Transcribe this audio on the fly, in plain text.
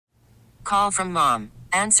Call from mom.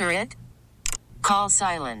 Answer it. Call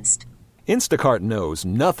silenced. Instacart knows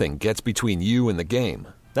nothing gets between you and the game.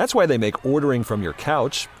 That's why they make ordering from your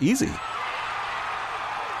couch easy.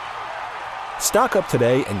 Stock up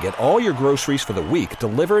today and get all your groceries for the week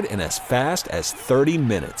delivered in as fast as 30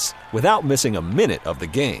 minutes without missing a minute of the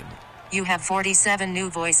game. You have 47 new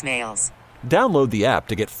voicemails. Download the app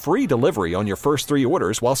to get free delivery on your first 3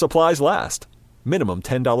 orders while supplies last. Minimum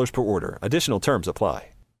 $10 per order. Additional terms apply.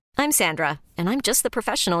 I'm Sandra, and I'm just the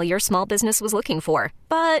professional your small business was looking for.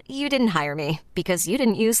 But you didn't hire me because you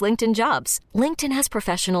didn't use LinkedIn Jobs. LinkedIn has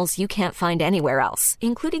professionals you can't find anywhere else,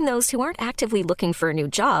 including those who aren't actively looking for a new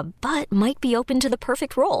job, but might be open to the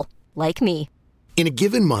perfect role, like me. In a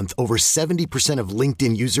given month, over 70% of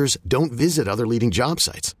LinkedIn users don't visit other leading job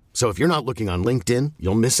sites. So if you're not looking on LinkedIn,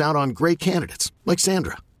 you'll miss out on great candidates like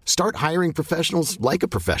Sandra. Start hiring professionals like a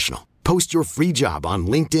professional. Post your free job on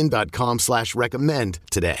linkedin.com/recommend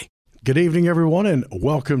today. Good evening, everyone, and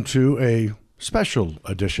welcome to a special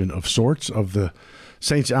edition of sorts of the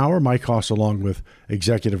Saints Hour. Mike Hoss along with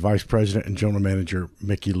Executive Vice President and General Manager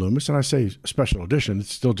Mickey Loomis. And I say special edition,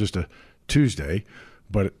 it's still just a Tuesday,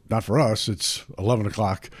 but not for us. It's 11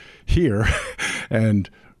 o'clock here and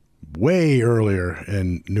way earlier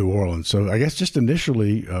in New Orleans. So I guess just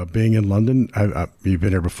initially being in London, you've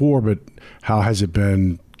been here before, but how has it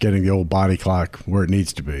been getting the old body clock where it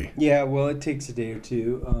needs to be? Yeah, well, it takes a day or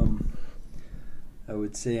two. I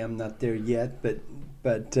would say I'm not there yet, but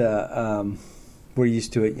we're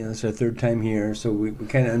used to it. You know, it's our third time here, so we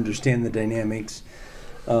kind of understand the dynamics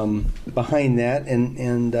behind that,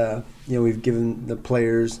 and you know, we've given the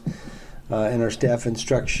players and our staff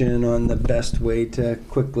instruction on the best way to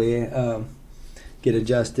quickly get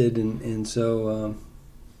adjusted, and so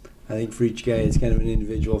I think for each guy it's kind of an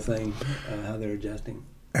individual thing how they're adjusting.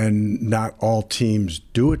 And not all teams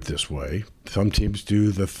do it this way. Some teams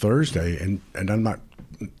do the Thursday, and I'm not.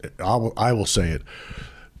 I will say it.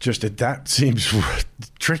 Just that seems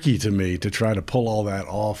tricky to me to try to pull all that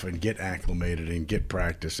off and get acclimated and get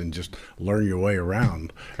practice and just learn your way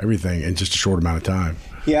around everything in just a short amount of time.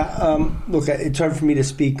 Yeah, look, it's hard for me to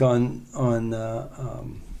speak on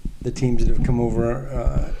the teams that have come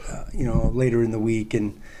over, you know, later in the week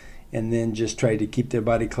and then just try to keep their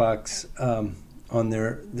body clocks on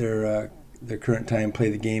their current time, play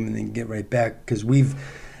the game, and then get right back. Because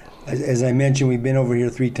as I mentioned, we've been over here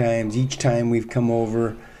 3 times. Each time we've come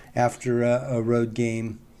over after a road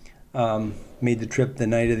game, made the trip the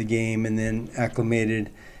night of the game, and then acclimated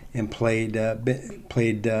and played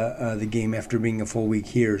the game after being a full week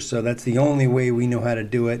here. So that's the only way we know how to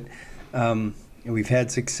do it. And we've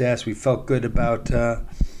had success. We felt good about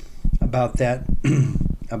that,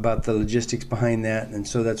 about the logistics behind that, and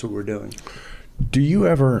so that's what we're doing. Do you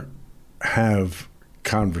ever have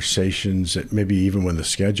conversations that maybe even when the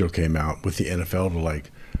schedule came out with the NFL to like,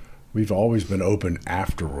 we've always been open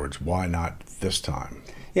afterwards, why not this time?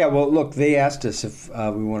 Yeah, well, look, they asked us if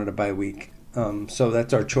we wanted a bye week, so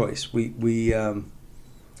that's our choice. We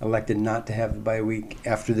elected not to have the bye week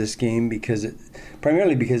after this game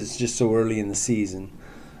primarily because it's just so early in the season.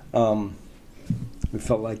 We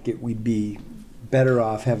felt like we'd be better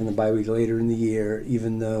off having the bye week later in the year,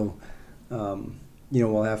 even though you know,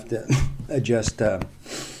 we'll have to adjust our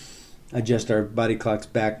body clocks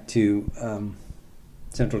back to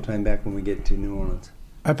Central Time back when we get to New Orleans.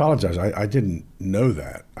 I apologize. I didn't know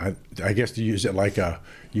that. I guess to use it like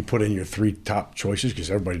you put in your 3 top choices because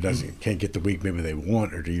everybody can't get the week maybe they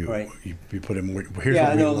want, or do you right. you put in more?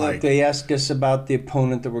 Look, they asked us about the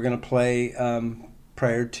opponent that we're going to play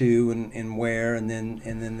prior to and where, and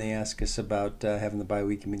then they ask us about having the bye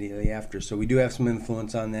week immediately after. So we do have some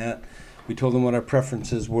influence on that. We told them what our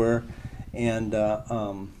preferences were, and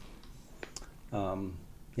yeah,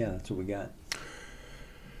 that's what we got.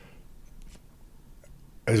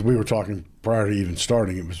 As we were talking prior to even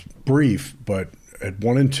starting, it was brief, but at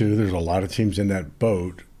 1 and 2, there's a lot of teams in that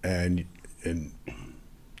boat, and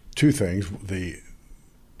 2 things: the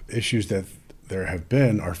issues that there have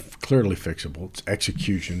been are clearly fixable. It's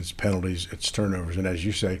executions, penalties, it's turnovers, and as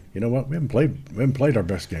you say, you know what? We haven't played our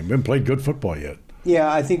best game. We haven't played good football yet.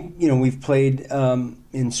 Yeah, I think, you know, we've played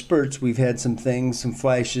in spurts. We've had some things, some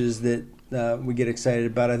flashes that we get excited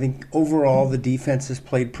about. I think overall the defense has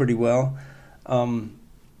played pretty well,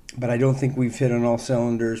 but I don't think we've hit on all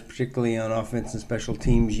cylinders, particularly on offense and special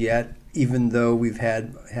teams yet, even though we've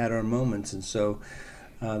had our moments. And so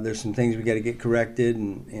there's some things we got to get corrected,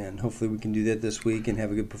 and hopefully we can do that this week and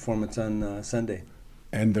have a good performance on Sunday.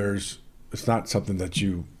 And it's not something that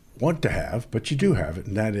you want to have, but you do have it,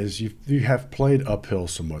 and that is you have played uphill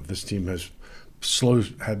somewhat. This team has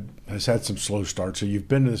has had some slow starts. So you've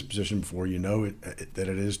been in this position before. You know that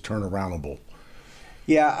it is turnaroundable.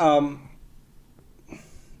 Yeah.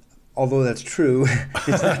 Although that's true,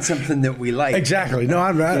 it's not something that we like. Exactly. No,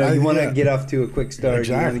 I'm right. You want to get off to a quick start.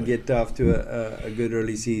 Exactly. You want to get off to a good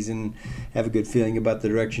early season, have a good feeling about the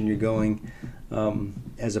direction you're going,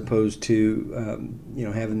 as opposed to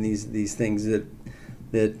having these things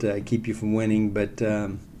that keep you from winning. But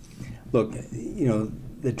look,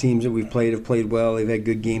 the teams that we've played have played well. They've had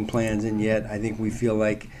good game plans, and yet I think we feel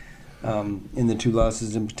like in the 2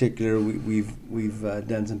 losses in particular, we've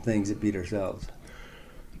done some things that beat ourselves.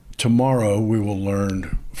 Tomorrow we will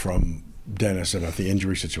learn from Dennis about the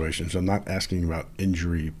injury situation. So I'm not asking about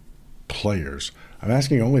injury players. I'm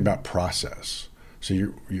asking only about process.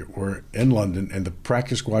 So we're in London, and the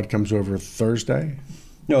practice squad comes over Thursday?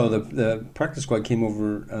 No, the practice squad came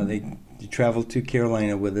over. They traveled to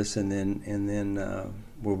Carolina with us, and then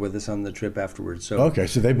were with us on the trip afterwards. So okay,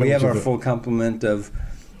 so we have our full complement of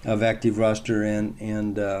active roster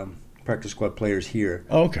and practice squad players here.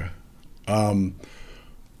 Okay.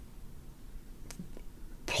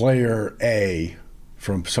 Player A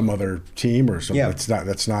from some other team or something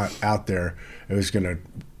that's not out there is going to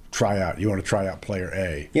try out. You want to try out player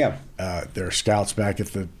A. Yeah. There are scouts back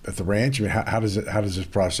at the ranch. I mean, how does this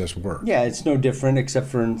process work? Yeah, it's no different except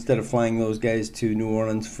for instead of flying those guys to New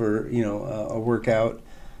Orleans for a workout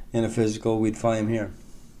and a physical, we'd fly them here.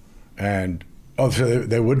 And so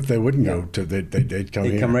they wouldn't go to they'd come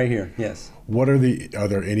here. They'd come right here. Yes. What are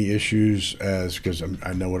there any issues because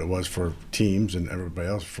I know what it was for teams and everybody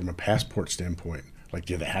else from a passport standpoint? Like,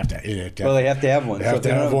 do they have to? They have to have one. They have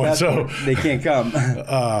to have one, so they can't come.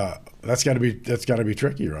 That's got to be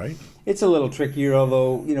tricky, right? It's a little trickier,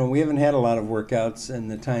 although we haven't had a lot of workouts,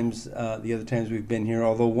 and the other times we've been here.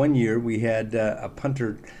 Although one year we had a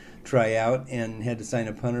punter try out and had to sign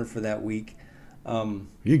a punter for that week.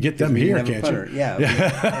 You get them here, can't you?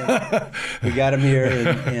 Yeah, we got them here,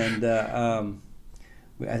 and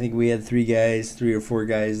I think we had 3 or 4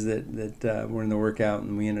 guys that were in the workout,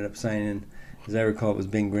 and we ended up signing. As I recall, it was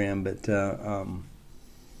Ben Graham, but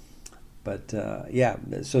yeah.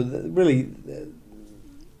 So the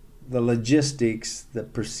logistics, the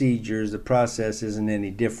procedures, the process isn't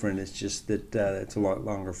any different. It's just that it's a lot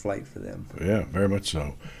longer flight for them. Yeah, very much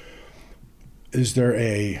so. Is there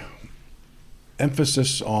a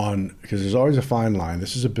emphasis on, because there's always a fine line.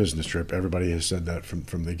 This is a business trip. Everybody has said that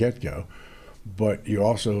from the get-go, but you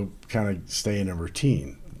also kind of stay in a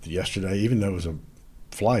routine. Yesterday, even though it was a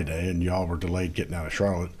fly day and y'all were delayed getting out of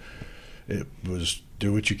Charlotte, it was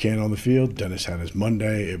do what you can on the field. Dennis had his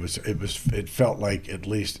Monday. It felt like at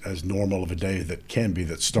least as normal of a day that can be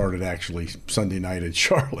that started actually Sunday night in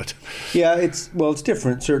Charlotte. Yeah, it's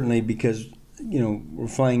different certainly because we're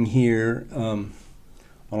flying here on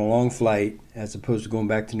a long flight as opposed to going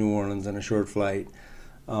back to New Orleans on a short flight.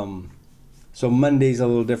 So Monday's a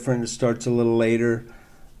little different. It starts a little later.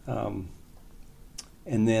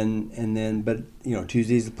 And then, but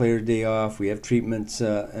Tuesday's the player's day off. We have treatments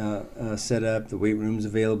set up. The weight room's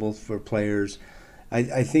available for players.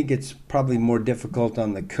 I think it's probably more difficult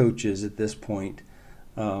on the coaches at this point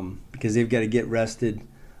because they've got to get rested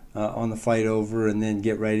on the flight over and then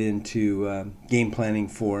get right into game planning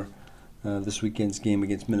for this weekend's game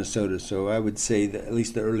against Minnesota. So I would say that at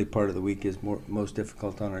least the early part of the week is most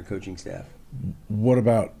difficult on our coaching staff. What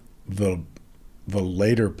about the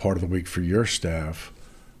later part of the week for your staff?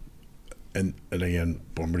 And again,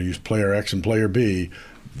 I'm going to use player X and player B.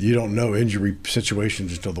 You don't know injury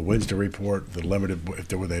situations until the Wednesday report. The limited,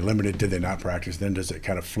 were they limited? Did they not practice? Then does it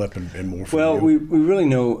kind of flip and more for you? Well, we really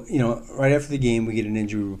know. Right after the game, we get an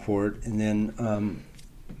injury report, and then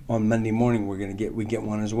on Monday morning we get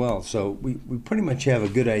one as well. So we pretty much have a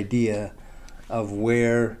good idea of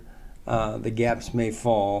where the gaps may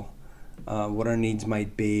fall, what our needs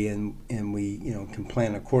might be, and we can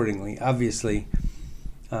plan accordingly. Obviously.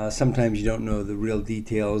 Sometimes you don't know the real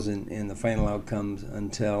details and the final outcomes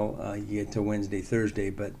until you get to Wednesday, Thursday,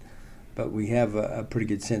 but we have a pretty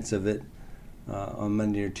good sense of it on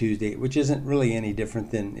Monday or Tuesday, which isn't really any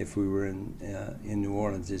different than if we were in New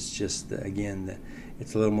Orleans. It's just, again,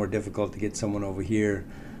 it's a little more difficult to get someone over here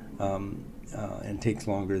and takes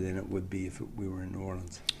longer than it would be if we were in New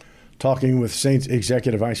Orleans. Talking with Saints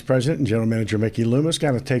Executive Vice President and General Manager Mickey Loomis.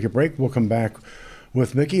 Got to take a break. We'll come back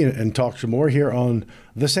with Mickey and talk some more here on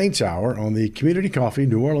the Saints Hour on the Community Coffee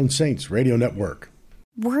New Orleans Saints Radio Network.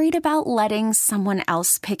 Worried about letting someone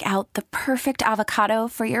else pick out the perfect avocado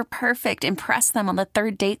for your perfect impress them on the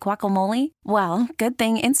third date guacamole? Well, good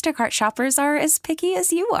thing Instacart shoppers are as picky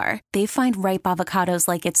as you are. They find ripe avocados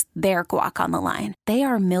like it's their guac on the line. They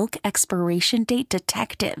are milk expiration date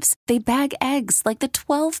detectives. They bag eggs like the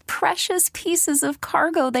 12 precious pieces of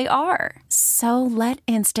cargo they are. So let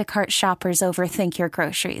Instacart shoppers overthink your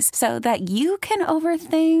groceries so that you can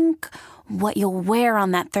overthink what you'll wear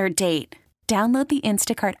on that third date. Download the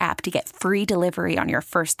Instacart app to get free delivery on your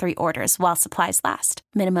first 3 orders while supplies last.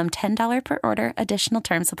 Minimum $10 per order. Additional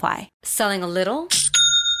terms apply. Selling a little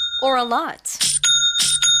or a lot?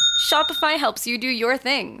 Shopify helps you do your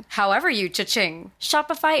thing, however you cha-ching.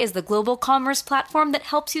 Shopify is the global commerce platform that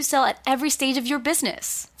helps you sell at every stage of your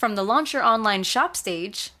business. From the launch your online shop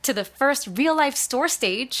stage, to the first real-life store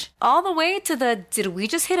stage, all the way to the did we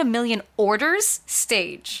just hit 1 million orders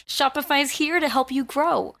stage. Shopify's here to help you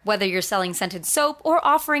grow. Whether you're selling scented soap or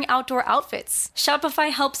offering outdoor outfits,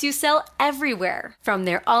 Shopify helps you sell everywhere. From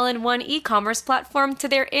their all-in-one e-commerce platform to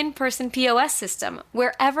their in-person POS system,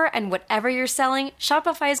 wherever and whatever you're selling,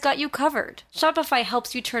 Shopify's got you covered. Shopify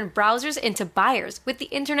helps you turn browsers into buyers with the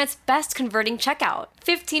internet's best converting checkout.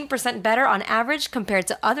 15% better on average compared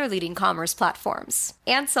to other leading commerce platforms.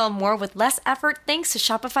 And sell more with less effort thanks to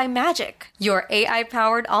Shopify Magic, your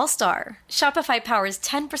AI-powered all-star. Shopify powers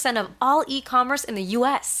 10% of all e-commerce in the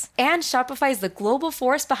US. And Shopify is the global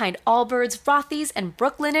force behind Allbirds, Rothy's, and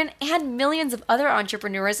Brooklinen, and millions of other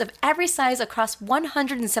entrepreneurs of every size across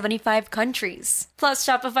 175 countries. Plus,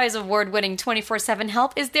 Shopify's award-winning 24/7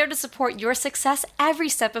 help is there to support your success every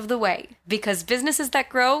step of the way. Because businesses that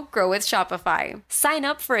grow, grow with Shopify. Sign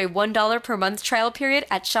up for a $1 per month trial period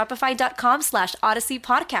at shopify.com/Odyssey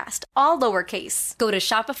Podcast, all lowercase. Go to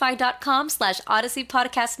shopify.com/Odyssey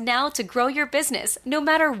Podcast now to grow your business, no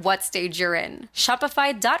matter what stage you're in.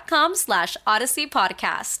 Shopify.com/Odyssey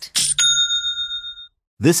Podcast.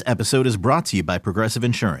 This episode is brought to you by Progressive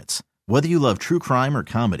Insurance. Whether you love true crime or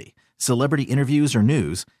comedy, celebrity interviews or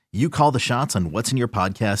news, you call the shots on what's in your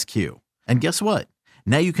podcast queue. And guess what?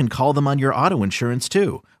 Now you can call them on your auto insurance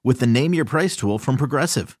too with the Name Your Price tool from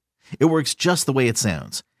Progressive. It works just the way it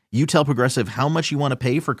sounds. You tell Progressive how much you want to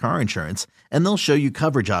pay for car insurance, and they'll show you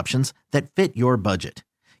coverage options that fit your budget.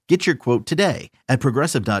 Get your quote today at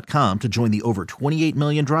Progressive.com to join the over 28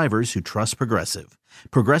 million drivers who trust Progressive.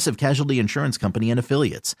 Progressive Casualty Insurance Company and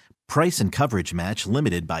Affiliates. Price and coverage match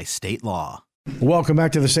limited by state law. Welcome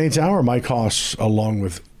back to the Saints Hour. Mike Hoss, along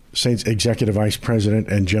with Saints Executive Vice President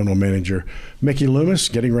and General Manager Mickey Loomis,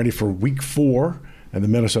 getting ready for Week 4 and the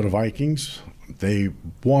Minnesota Vikings. They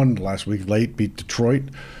won last week late, beat Detroit.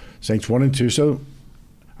 Saints 1-2. So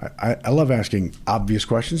I love asking obvious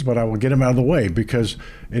questions, but I will get them out of the way because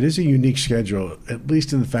it is a unique schedule, at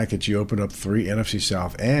least in the fact that you open up 3 NFC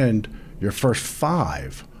South and your first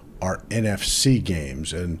 5 are NFC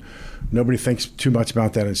games. And nobody thinks too much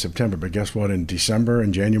about that in September. But guess what? In December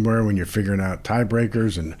and January, when you're figuring out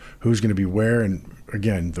tiebreakers and who's going to be where, and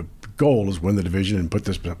again, the goal is win the division and put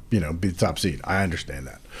this, be the top seed. I understand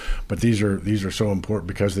that. But these are so important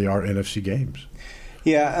because they are NFC games.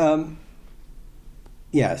 Yeah.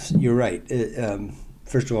 Yes, you're right.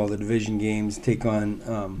 First of all, the division games take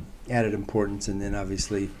on added importance, and then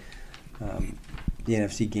obviously the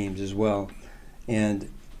NFC games as well.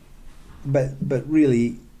 But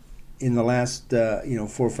really, in the last 4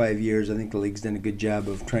 or 5 years, I think the league's done a good job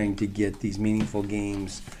of trying to get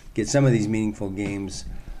some of these meaningful games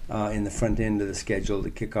in the front end of the schedule to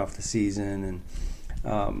kick off the season,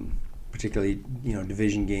 and particularly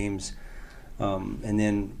division games, and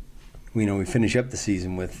then we finish up the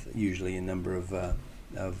season with usually a number of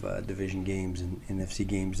division games and NFC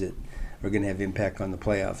games that are going to have impact on the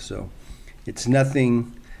playoffs. So it's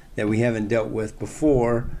nothing that we haven't dealt with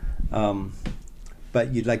before,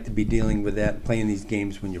 but you'd like to be dealing with that, playing these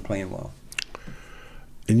games when you're playing well.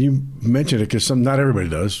 And you mentioned it because not everybody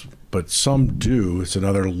does, but some do. It's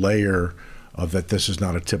another layer of that this is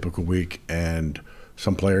not a typical week, and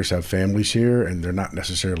some players have families here, and they're not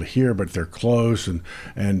necessarily here, but they're close, and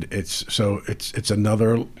it's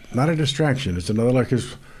another, not a distraction. It's another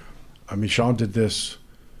Sean did this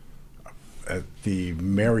at the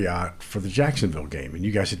Marriott for the Jacksonville game, and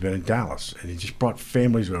you guys had been in Dallas, and he just brought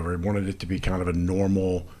families over. He wanted it to be kind of a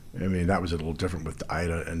normal. That was a little different with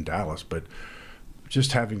Ida and Dallas, but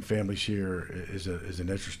just having families here is an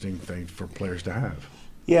interesting thing for players to have.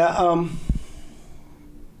 Yeah.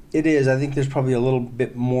 It is. I think there's probably a little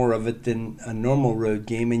bit more of it than a normal road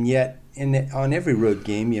game, and yet on every road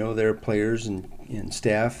game, there are players and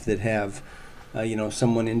staff that have,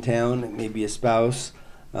 someone in town, maybe a spouse,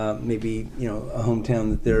 maybe a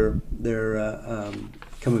hometown that they're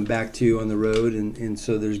coming back to on the road, and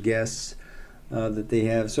so there's guests that they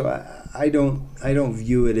have. So I don't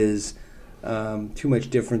view it as too much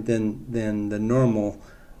different than the normal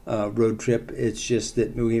road trip. It's just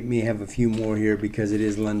that we may have a few more here because it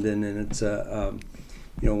is London, and it's a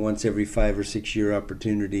once every 5 or 6 year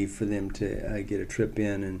opportunity for them to get a trip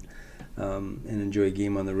in and enjoy a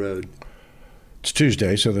game on the road. It's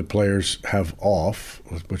Tuesday, so the players have off,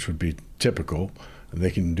 which would be typical, and they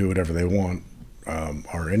can do whatever they want.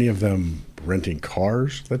 Are any of them renting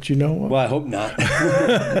cars that you know of? Well, I hope not.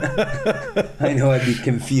 I know I'd be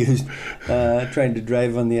confused trying to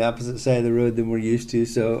drive on the opposite side of the road than we're used to.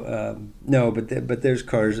 So no, but there's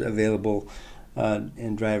cars available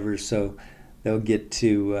and drivers, so they'll get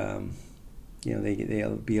to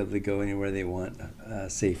they'll be able to go anywhere they want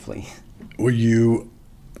safely. Will you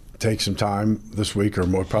take some time this week, or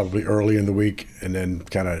more probably early in the week, and then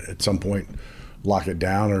kind of at some point lock it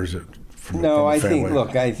down, or is it? No, I think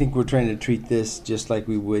we're trying to treat this just like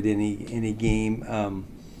we would any game.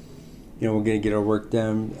 We're going to get our work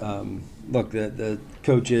done. Look, the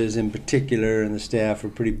coaches in particular and the staff are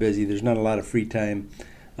pretty busy. There's not a lot of free time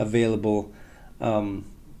available to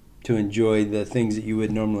enjoy the things that you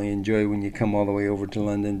would normally enjoy when you come all the way over to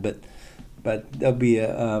London. But there'll be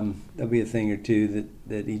a thing or two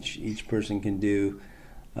that each person can do.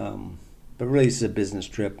 But really, it's a business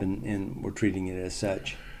trip, and we're treating it as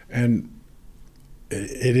such. And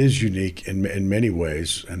it is unique in many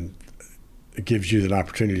ways, and it gives you an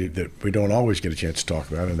opportunity that we don't always get a chance to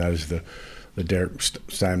talk about, and that is the Derek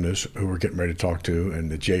Stamnus, who we're getting ready to talk to,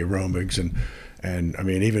 and the Jay Romigs, and I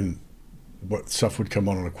mean, even what stuff would come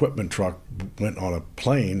on an equipment truck went on a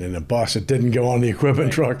plane and a bus. It didn't go on the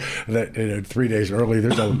equipment truck. That 3 days early.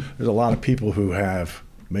 There's a lot of people who have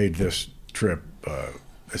made this trip.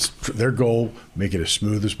 It's their goal, make it as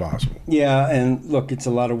smooth as possible. Yeah, and look, it's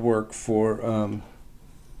a lot of work for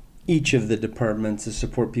each of the departments, the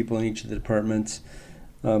support people in each of the departments,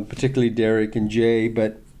 particularly Derek and Jay,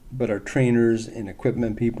 but our trainers and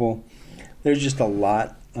equipment people. There's just a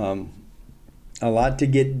lot to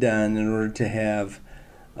get done in order to have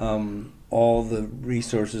all the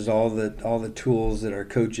resources, all the tools that our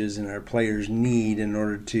coaches and our players need in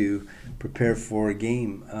order to prepare for a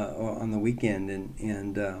game on the weekend.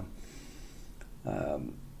 And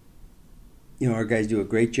our guys do a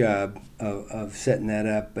great job of setting that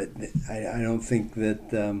up, but I don't think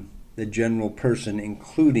that the general person,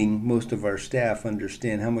 including most of our staff,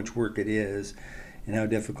 understand how much work it is and how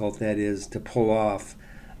difficult that is to pull off.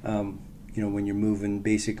 When you're moving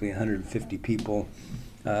basically 150 people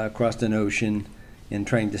across an ocean and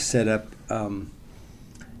trying to set up,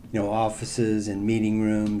 offices and meeting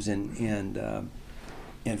rooms and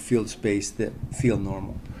field space that feel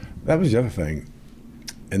normal. That was the other thing,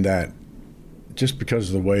 in that just because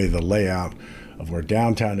of the way the layout of where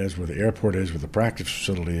downtown is, where the airport is, where the practice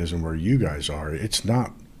facility is, and where you guys are, it's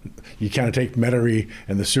not. You kind of take Metairie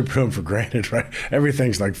and the Superdome for granted, right?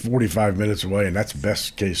 Everything's like 45 minutes away, and that's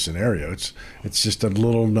best case scenario. It's just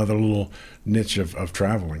another little niche of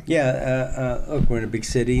traveling. Yeah, look, we're in a big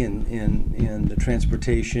city, and the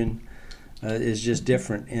transportation is just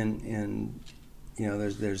different, and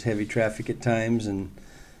there's heavy traffic at times, and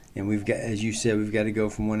we've got, as you said, we've got to go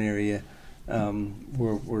from one area.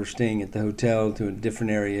 We're staying at the hotel to a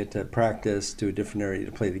different area to practice, to a different area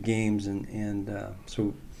to play the games, and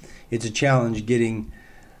so it's a challenge getting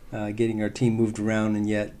our team moved around, and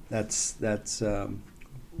yet that's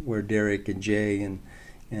where Derek and Jay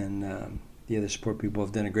and the other support people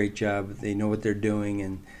have done a great job. They know what they're doing,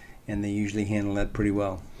 and they usually handle that pretty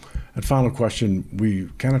well. And final question, we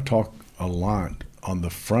kind of talk a lot on the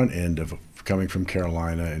front end of coming from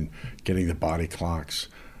Carolina and getting the body clocks.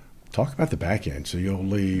 Talk about the back end. So you'll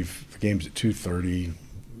leave, the game's at 2:30,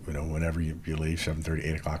 whenever you leave, 7:30,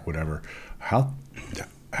 8 o'clock, whatever.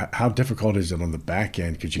 How difficult is it on the back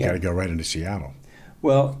end, because you got to go right into Seattle?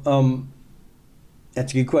 Well,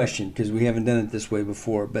 that's a good question, because we haven't done it this way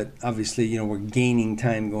before. But obviously, we're gaining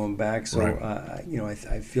time going back. So, right.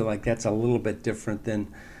 I feel like that's a little bit different than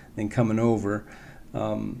coming over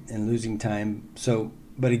and losing time. So,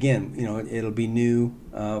 but again, it'll be new.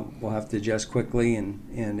 We'll have to adjust quickly.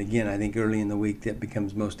 And again, I think early in the week that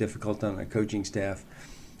becomes most difficult on our coaching staff.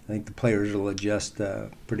 I think the players will adjust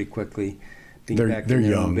pretty quickly. They're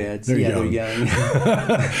young. Beds. They're young.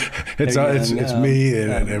 It's me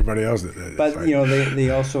and everybody else. But they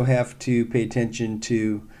also have to pay attention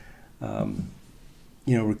to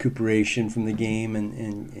recuperation from the game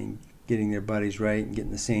and getting their bodies right and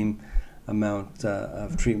getting the same amount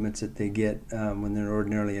of treatments that they get when they're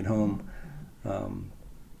ordinarily at home.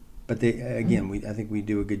 But But again, I think we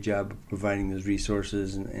do a good job of providing those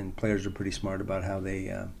resources, and players are pretty smart about how they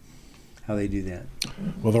do that.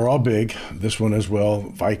 Well, they're all big. This one as well.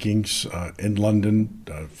 Vikings in London,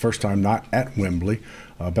 first time not at Wembley.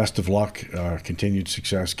 Best of luck, continued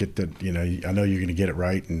success. Get that. I know you're going to get it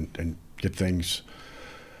right and get things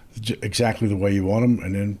exactly the way you want them,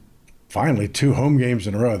 and then finally 2 home games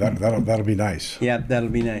in a row. That'll be nice. Yeah, that'll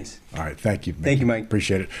be nice. All right, thank you. Mickey. Thank you, Mike.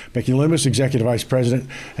 Appreciate it. Mickey Loomis, Executive Vice President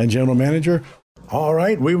and General Manager. All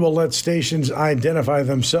right, we will let stations identify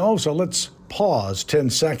themselves. So let's pause 10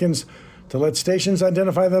 seconds to let stations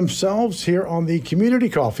identify themselves here on the Community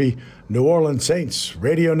Coffee New Orleans Saints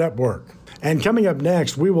Radio Network. And coming up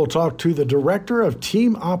next, we will talk to the Director of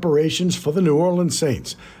Team Operations for the New Orleans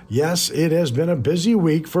Saints. Yes, it has been a busy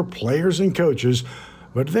week for players and coaches,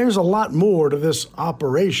 but there's a lot more to this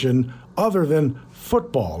operation other than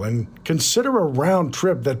football. And consider a round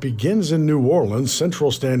trip that begins in New Orleans,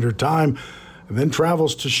 Central Standard Time, and then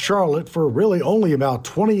travels to Charlotte for really only about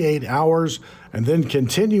 28 hours, and then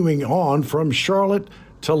continuing on from Charlotte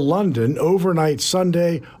to London overnight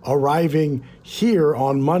Sunday, arriving here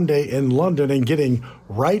on Monday in London and getting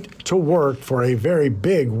right to work for a very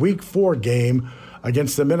big Week 4 game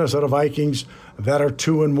against the Minnesota Vikings that are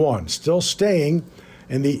 2-1. Still staying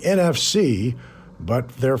in the NFC, but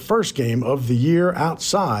their first game of the year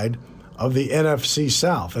outside of the NFC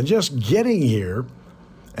South. And just getting here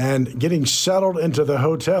and getting settled into the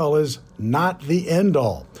hotel is not the end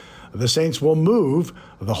all. The Saints will move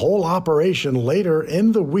the whole operation later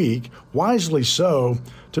in the week, wisely so,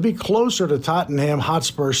 to be closer to Tottenham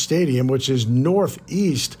Hotspur Stadium, which is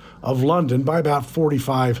northeast of London by about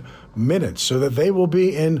 45 minutes, so that they will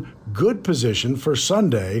be in good position for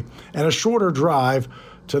Sunday and a shorter drive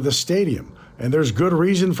to the stadium. And there's good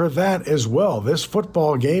reason for that as well. This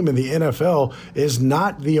football game in the NFL is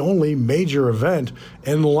not the only major event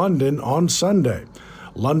in London on Sunday.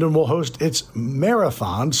 London will host its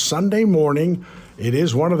marathon Sunday morning. It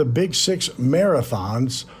is one of the Big 6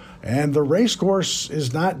 marathons, and the race course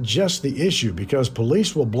is not just the issue because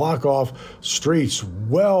police will block off streets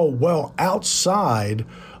well outside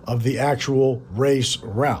of the actual race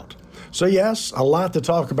route. So yes, a lot to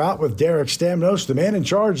talk about with Derek Stamnos, the man in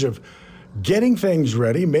charge of getting things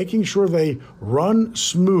ready, making sure they run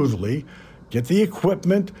smoothly, get the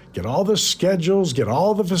equipment, get all the schedules, get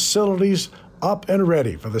all the facilities up and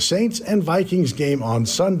ready for the Saints and Vikings game on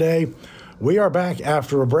Sunday. We are back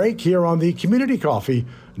after a break here on the Community Coffee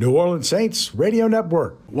New Orleans Saints Radio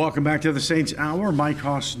Network. Welcome back to the Saints Hour. Mike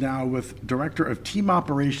Hoss now with Director of Team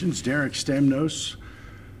Operations, Derek Stamnos,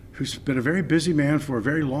 who's been a very busy man for a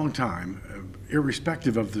very long time,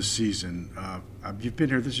 irrespective of the season. You've been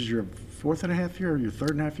here, this is your 4.5 year or your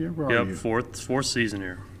 3.5 year? Where are you? Fourth season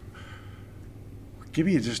here. Give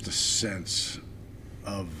me just a sense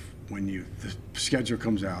of when the schedule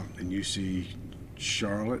comes out and you see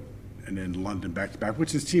Charlotte and then London back to back,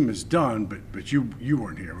 which this team has done, but you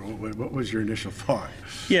weren't here. What was your initial thought?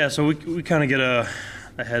 Yeah, so we kind of get a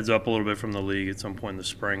heads up a little bit from the league at some point in the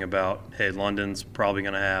spring about, hey, London's probably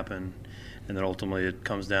going to happen, and then ultimately it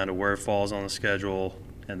comes down to where it falls on the schedule,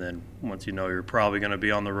 and then once you know you're probably going to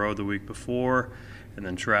be on the road the week before and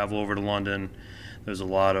then travel over to London, there's a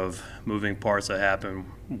lot of moving parts that happen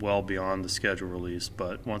well beyond the schedule release.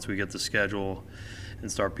 But once we get the schedule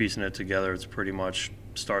and start piecing it together, it's pretty much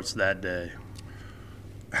starts that day.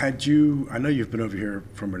 I know you've been over here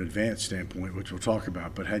from an advanced standpoint, which we'll talk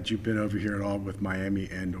about, but had you been over here at all with Miami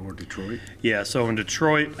and or Detroit? Yeah, so in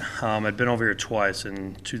Detroit, I'd been over here twice,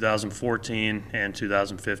 in 2014 and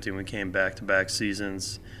 2015. We came back-to-back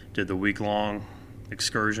seasons, did the week-long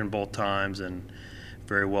excursion both times, and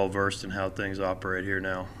very well versed in how things operate here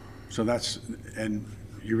now. So and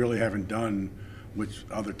you really haven't done, which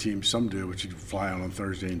other teams some do, which you fly on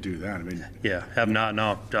Thursday and do that. I mean, yeah, have not.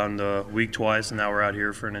 No, done the week twice, and now we're out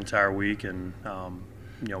here for an entire week, and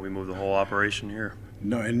we move the whole operation here.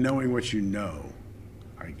 No, and knowing what you know,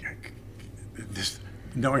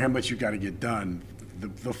 knowing how much you got to get done,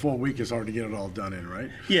 the full week is hard to get it all done in, right?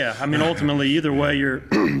 Yeah, I mean, ultimately, either way you're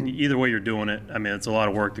doing it. I mean, it's a lot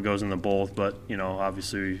of work that goes into both, but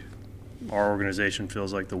obviously, our organization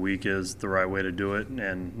feels like the week is the right way to do it,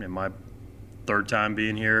 and in my third time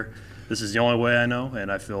being here, this is the only way I know,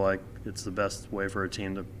 and I feel like it's the best way for a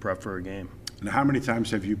team to prep for a game. Now, how many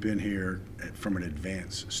times have you been here from an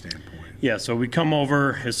advanced standpoint? Yeah, so we come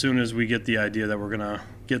over as soon as we get the idea that we're going to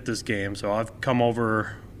get this game. So I've come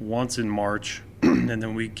over once in March, and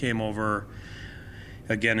then we came over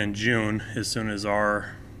again in June as soon as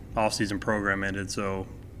our off-season program ended. So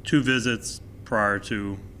 2 visits prior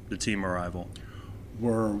to the team arrival.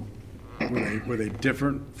 Were Were they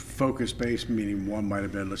different focus-based, meaning one might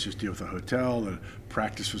have been, let's just deal with a hotel and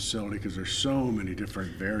practice facility, because there's so many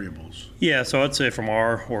different variables? Yeah, so I'd say from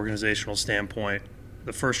our organizational standpoint,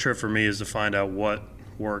 the first trip for me is to find out what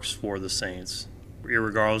works for the Saints.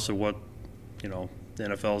 Irregardless of what, the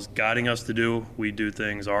NFL is guiding us to do, we do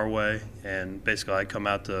things our way, and basically I come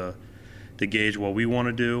out to gauge what we want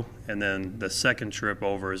to do, and then the second trip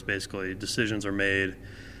over is basically decisions are made.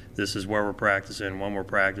 This is where we're practicing, when we're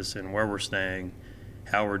practicing, where we're staying,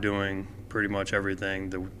 how we're doing, pretty much everything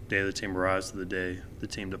the day the team arrives to the day the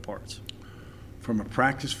team departs. From a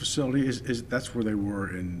practice facility, is that's where they were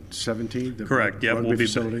in 17? Correct. Yep,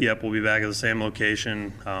 we'll be back at the same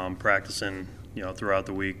location, practicing, throughout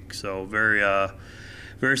the week. So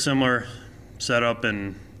very similar setup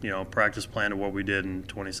and practice plan to what we did in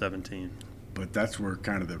 2017. But that's where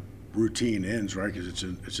kind of the routine ends, right? Because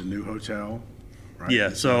it's a new hotel, right? Yeah.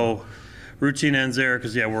 So routine ends there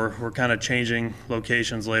because we're kind of changing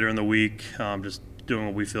locations later in the week, just doing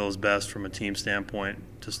what we feel is best from a team standpoint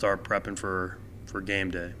to start prepping for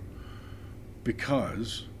game day.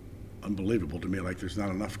 Because, unbelievable to me, like there's not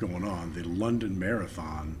enough going on. The London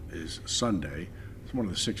Marathon is Sunday. It's one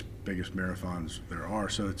of the 6 biggest marathons there are.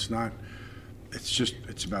 So it's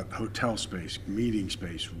about hotel space, meeting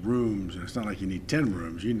space, rooms, and it's not like you need 10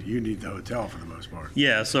 rooms. You need the hotel for the most part.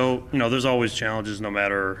 Yeah, so, there's always challenges no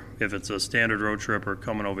matter if it's a standard road trip or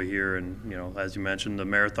coming over here. And, as you mentioned, the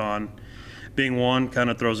marathon being one kind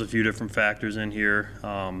of throws a few different factors in here.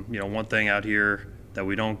 One thing out here that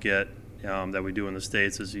we don't get that we do in the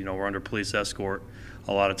States is, we're under police escort.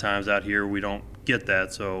 A lot of times out here we don't get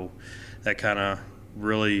that, so that kind of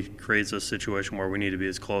really creates a situation where we need to be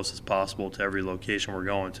as close as possible to every location we're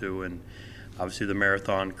going to. And obviously the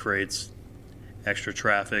marathon creates extra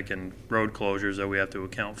traffic and road closures that we have to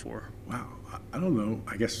account for. Wow. I don't know.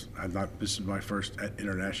 I guess I thought this is my first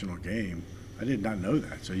international game. I did not know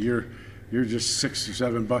that. So you're just 6 or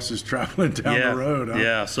 7 buses traveling down the road, huh?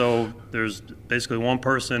 Yeah, so there's basically one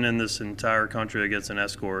person in this entire country that gets an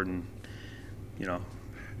escort, and,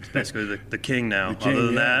 basically the king now. Other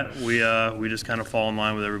than that, we just kind of fall in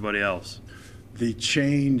line with everybody else. The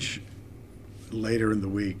change later in the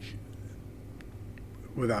week,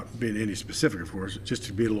 without being any specific, of course, just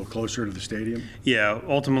to be a little closer to the stadium? Yeah,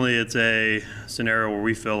 ultimately it's a scenario where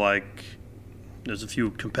we feel like there's a few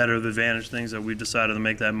competitive advantage things that we decided to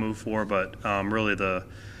make that move for, but really the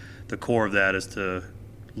core of that is to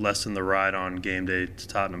lessen the ride on game day to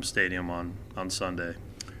Tottenham Stadium on Sunday.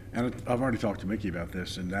 And I've already talked to Mickey about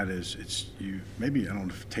this, and that is, maybe I don't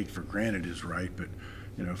know if take for granted is right, but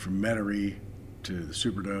from Metairie to the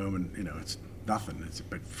Superdome, and it's nothing.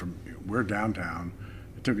 But we're downtown.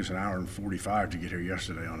 It took us an hour and 45 to get here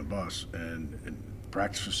yesterday on a bus, and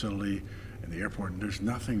practice facility and the airport. And there's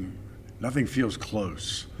nothing feels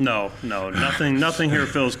close. No, nothing here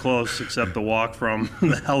feels close except the walk from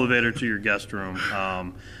the elevator to your guest room.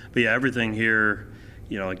 But yeah, everything here,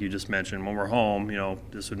 like you just mentioned, when we're home,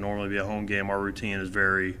 this would normally be a home game. Our routine is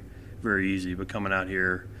very, very easy. But coming out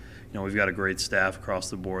here, we've got a great staff across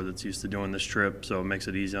the board that's used to doing this trip, so it makes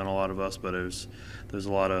it easy on a lot of us. But there's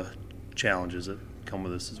a lot of challenges that come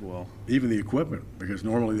with this as well. Even the equipment, because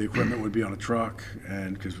normally the equipment would be on a truck,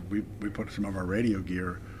 and because we put some of our radio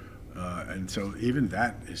gear. And so even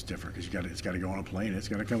that is different because it's got to go on a plane. It's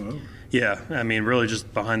got to come over. Yeah, I mean, really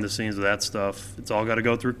just behind the scenes of that stuff, it's all got to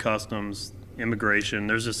go through customs, immigration.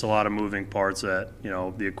 There's just a lot of moving parts that,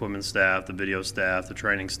 the equipment staff, the video staff, the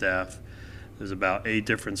training staff. There's about 8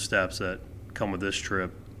 different steps that come with this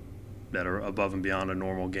trip that are above and beyond a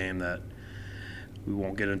normal game that we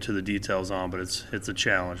won't get into the details on, but it's a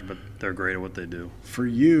challenge, but they're great at what they do. For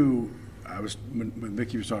you, when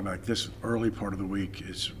Mickey was talking about this early part of the week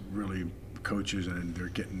is really coaches and they're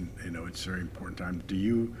getting, it's a very important time. Do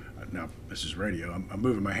you, now this is radio, I'm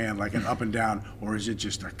moving my hand like an up and down, or is it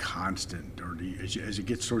just a constant? Or as it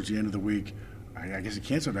gets towards the end of the week, I guess it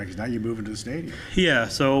can't slow down because now you move into the stadium. Yeah,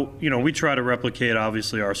 so, we try to replicate,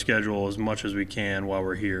 obviously, our schedule as much as we can while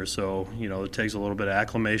we're here. So, it takes a little bit of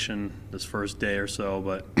acclimation this first day or so.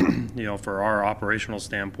 But, for our operational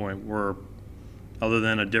standpoint, other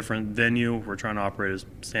than a different venue, we're trying to operate as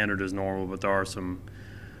standard as normal, but there are some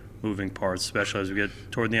moving parts, especially as we get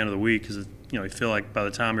toward the end of the week, because you feel like by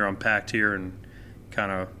the time you're unpacked here and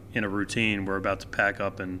kind of in a routine, we're about to pack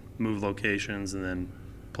up and move locations and then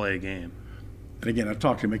play a game. And again, I've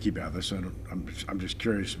talked to Mickey about this, and I'm just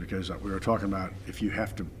curious because we were talking about if you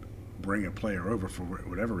have to bring a player over for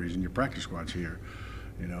whatever reason, your practice squad's here,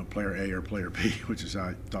 player A or player B, which is how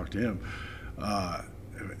I talked to him.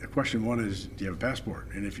 Question one is, do you have a passport?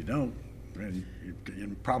 And if you don't, and you're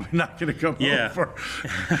probably not going to come home for.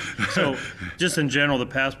 So, just in general, the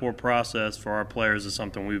passport process for our players is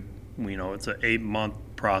something we know it's an 8-month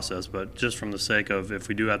process. But just from the sake of if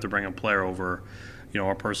we do have to bring a player over,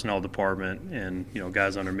 our personnel department and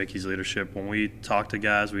guys under Mickey's leadership, when we talk to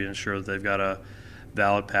guys, we ensure that they've got a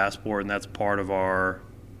valid passport, and that's part of our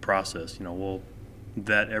process. We'll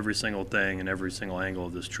vet every single thing and every single angle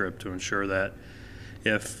of this trip to ensure that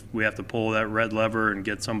if we have to pull that red lever and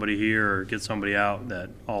get somebody here or get somebody out, that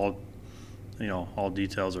all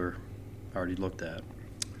details are already looked at.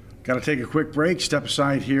 Got to take a quick break. Step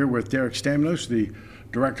aside here with Derek Stamnos, the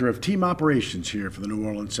Director of Team Operations here for the New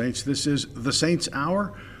Orleans Saints. This is the Saints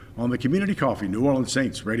Hour on the Community Coffee New Orleans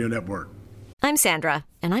Saints Radio Network. I'm Sandra,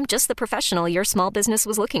 and I'm just the professional your small business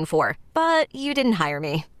was looking for. But you didn't hire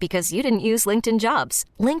me because you didn't use LinkedIn Jobs.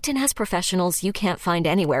 LinkedIn has professionals you can't find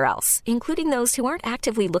anywhere else, including those who aren't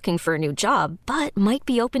actively looking for a new job, but might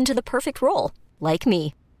be open to the perfect role, like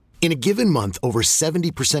me. In a given month, over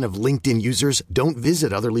 70% of LinkedIn users don't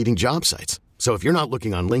visit other leading job sites. So if you're not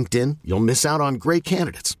looking on LinkedIn, you'll miss out on great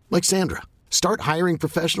candidates like Sandra. Start hiring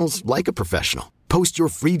professionals like a professional. Post your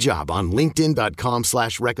free job on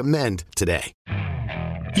linkedin.com/recommend today.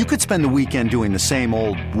 You could spend the weekend doing the same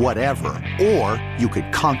old whatever, or you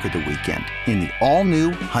could conquer the weekend in the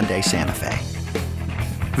all-new Hyundai Santa Fe.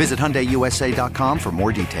 Visit HyundaiUSA.com for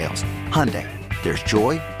more details. Hyundai, there's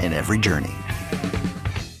joy in every journey.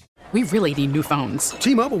 We really need new phones.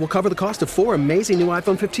 T-Mobile will cover the cost of 4 amazing new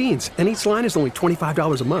iPhone 15s, and each line is only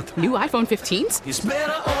 $25 a month. New iPhone 15s? It's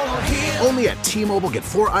better over here. Only at T-Mobile, get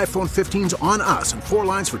 4 iPhone 15s on us and 4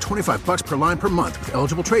 lines for $25 per line per month with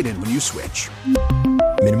eligible trade-in when you switch.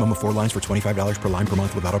 Minimum of 4 lines for $25 per line per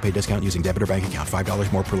month with autopay discount using debit or bank account.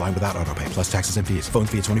 $5 more per line without autopay, plus taxes and fees. Phone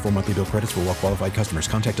fee at 24 monthly bill credits for well-qualified customers.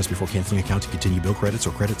 Contact us before canceling account to continue bill credits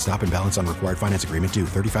or credit stop and balance on required finance agreement due.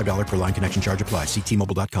 $35 per line connection charge applies. See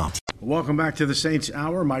T-Mobile.com. Welcome back to the Saints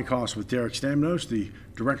Hour. Mike Hoss with Derek Stamnos, the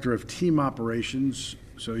Director of Team Operations.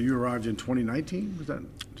 So you arrived in 2019? Was that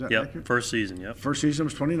yep, accurate? First season, yep. First season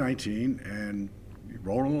was 2019, and you're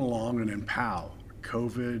rolling along, and then pow,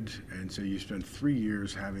 COVID, and so you spent 3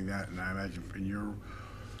 years having that, and I imagine in your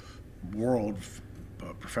world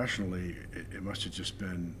professionally, it must have just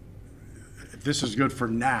been, this is good for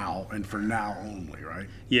now and for now only, right?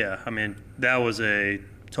 Yeah, I mean, that was a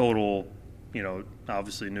total,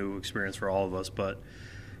 obviously new experience for all of us, but,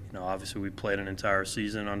 obviously we played an entire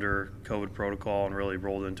season under COVID protocol and really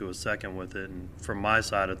rolled into a second with it, and from my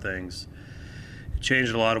side of things, it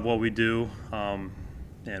changed a lot of what we do, and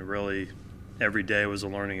really every day was a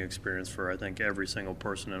learning experience for, I think, every single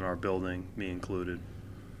person in our building, me included.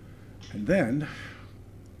 And then,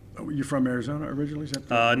 you're from Arizona originally? Is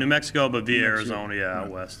that New Mexico, but via Arizona,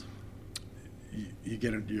 out west. You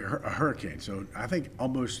get a hurricane, so I think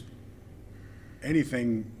almost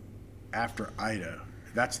anything after Ida,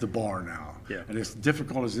 that's the bar now. Yeah. And as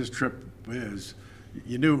difficult as this trip is,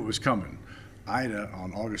 you knew it was coming. Ida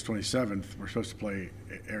on August 27th, we're supposed to play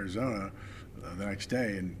Arizona the next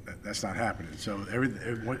day, and that's not happening. So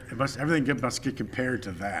everything must get compared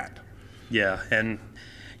to that. Yeah, and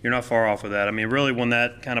you're not far off with that. I mean, really, when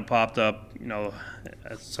that kind of popped up,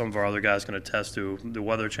 as some of our other guys can attest to, the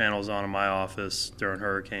Weather Channel is on in my office during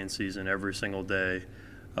hurricane season every single day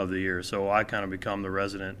of the year. So I kind of become the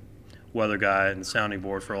resident weather guy and sounding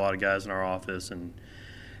board for a lot of guys in our office.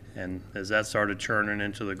 And as that started churning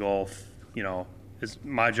into the Gulf,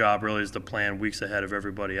 my job really is to plan weeks ahead of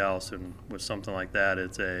everybody else. And with something like that,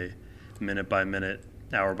 it's a minute-by-minute,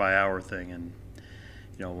 hour-by-hour thing. And,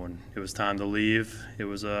 when it was time to leave, it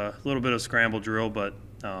was a little bit of scramble drill. But,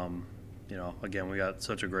 again, we got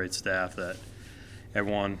such a great staff that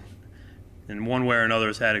everyone, in one way or another,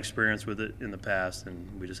 has had experience with it in the past.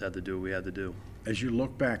 And we just had to do what we had to do. As you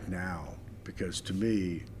look back now, because to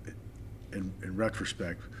me, in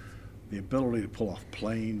retrospect, the ability to pull off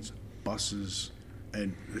planes, buses,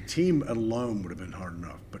 and the team alone would have been hard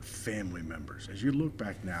enough, but family members. As you look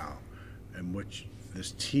back now and what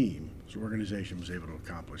this team, this organization was able to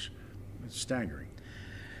accomplish, it's staggering.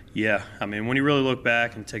 Yeah, I mean, when you really look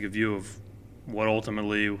back and take a view of what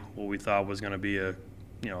we thought was going to be a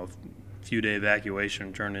few-day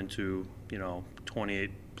evacuation turned into,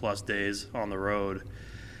 28-plus days on the road,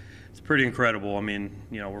 it's pretty incredible. I mean,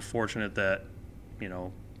 we're fortunate that,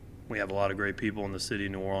 we have a lot of great people in the city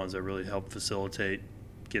of New Orleans that really help facilitate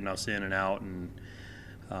getting us in and out. And,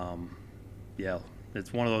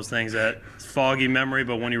 it's one of those things that it's foggy memory,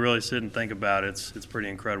 but when you really sit and think about it, it's pretty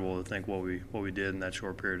incredible to think what we did in that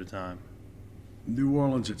short period of time. New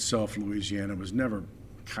Orleans itself, Louisiana, was never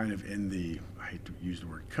kind of in the, I hate to use the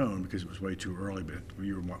word cone because it was way too early, but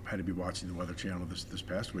you had to be watching the Weather Channel this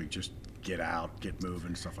past week, just get out, get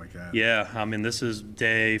moving, stuff like that. Yeah, I mean, this is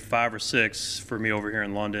day 5 or 6 for me over here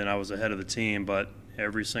in London. I was ahead of the team, but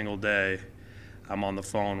every single day I'm on the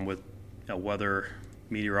phone with a weather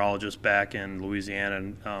meteorologist back in Louisiana,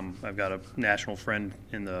 and I've got a national friend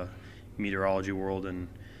in the meteorology world, and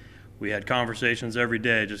we had conversations every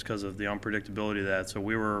day just because of the unpredictability of that. So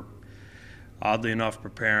we were, oddly enough,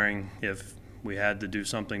 preparing if we had to do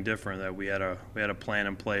something different, that we had a plan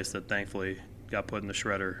in place that thankfully got put in the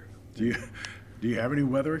shredder. Do you have any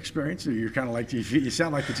weather experience? Or you're kind of like, you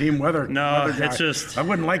sound like the team weather. No, weather guy. it's just, I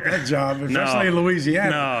wouldn't like that job, especially in Louisiana.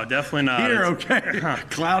 No, definitely not. Here, okay,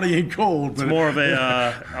 cloudy and cold. It's more of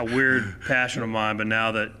a weird passion of mine. But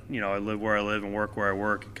now that I live where I live and work where I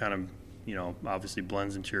work, it kind of obviously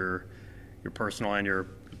blends into your personal and your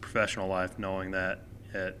professional life, knowing that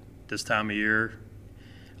at this time of year,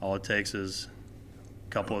 all it takes is a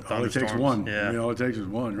couple of thunderstorms. All it takes one. Yeah. I mean, all it takes is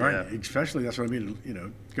one, right? Yeah. Especially, that's what I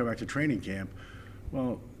mean, go back to training camp.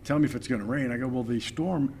 Well, tell me if it's going to rain. I go, well, the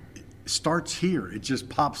storm starts here. It just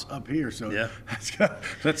pops up here. So yeah.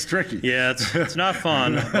 that's tricky. Yeah, it's not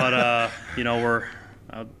fun, but, we're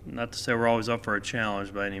not to say we're always up for a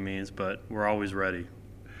challenge by any means, but we're always ready.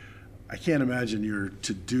 I can't imagine your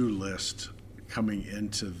to-do list coming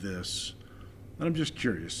into this. And I'm just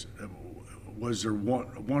curious, was there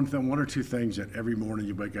one or two things that every morning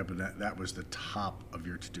you wake up and that was the top of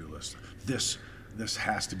your to-do list? This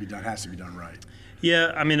has to be done right.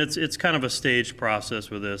 Yeah, I mean, it's kind of a staged process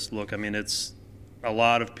with this. Look, I mean, it's a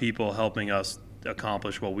lot of people helping us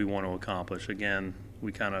accomplish what we want to accomplish. Again,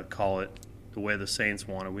 we kind of call it the way the Saints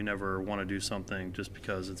want it. We never want to do something just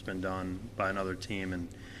because it's been done by another team, and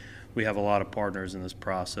we have a lot of partners in this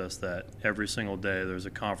process that every single day there's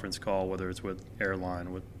a conference call, whether it's with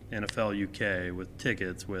airline, with NFL UK, with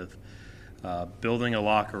tickets, with building a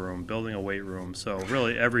locker room, building a weight room. So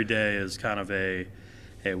really every day is kind of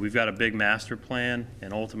hey, we've got a big master plan,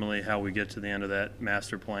 and ultimately how we get to the end of that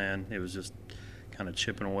master plan, it was just kind of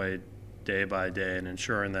chipping away day by day and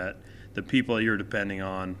ensuring that the people that you're depending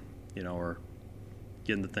on, are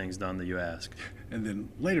getting the things done that you ask. And then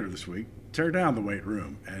later this week, tear down the weight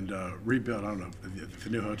room and rebuild. I don't know if the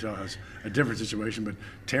new hotel has a different situation, but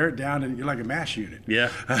tear it down and you're like a MASH unit.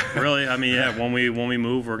 Yeah, really. I mean, yeah. When we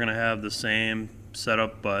move, we're going to have the same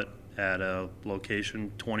setup, but at a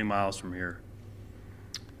location 20 miles from here.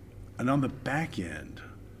 And on the back end,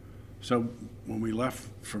 so when we left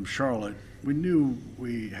from Charlotte, we knew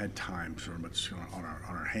we had time sort of much on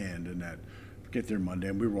our hand, and that we get there Monday,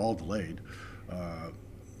 and we were all delayed.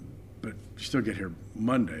 But you still get here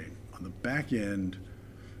Monday. On the back end,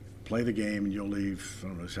 play the game, and you'll leave, I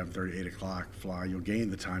don't know, 7:30, 8 o'clock, fly. You'll gain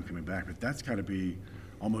the time coming back, but that's got to be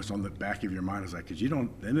almost on the back of your mind, is like, because you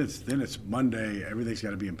don't. Then it's Monday. Everything's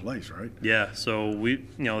got to be in place, right? Yeah. So we,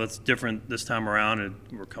 that's different this time around. And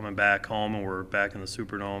we're coming back home, and we're back in the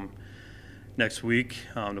Superdome next week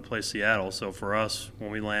to play Seattle. So for us, when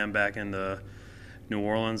we land back into New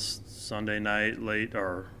Orleans Sunday night, late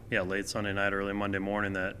Sunday night, early Monday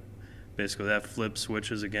morning, that basically that flip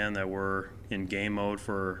switches again, that we're in game mode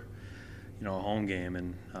for a home game,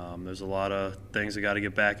 and there's a lot of things that got to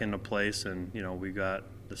get back into place, and we got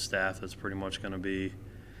the staff that's pretty much going to be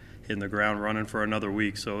hitting the ground running for another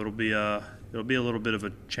week, so it'll be a little bit of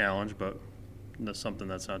a challenge, but that's something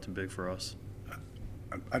that's not too big for us.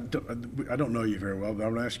 I don't know you very well, but I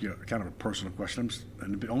want to ask you kind of a personal question,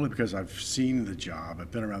 and only because I've seen the job.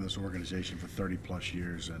 I've been around this organization for 30 plus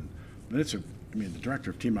years, and the director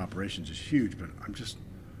of team operations is huge, but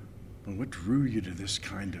what drew you to this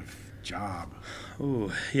kind of job?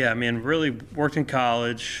 Ooh, yeah, really worked in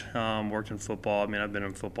college, worked in football. I've been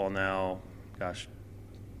in football now,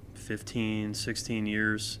 15, 16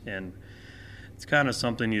 years, and it's kind of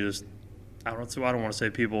something you just, I don't want to say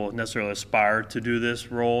people necessarily aspire to do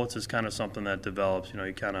this role. It's just kind of something that develops.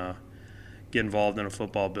 You kind of get involved in a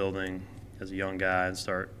football building as a young guy and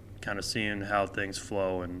start kind of seeing how things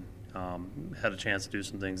flow, and had a chance to do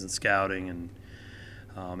some things in scouting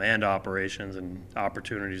and operations, and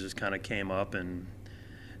opportunities just kind of came up, and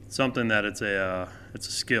it's something that it's a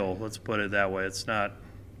skill. Let's put it that way. It's not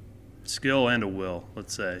skill and a will.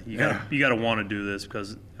 Let's say you got to want to do this,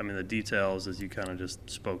 because the details, as you kind of just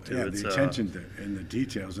spoke to. Yeah, it's, the attention and the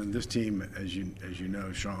details. And this team, as you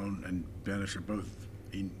know, Sean and Benish are both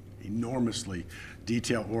enormously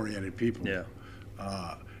detail-oriented people. Yeah.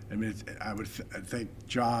 I would think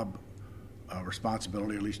job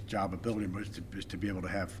responsibility, at least job ability, is to be able to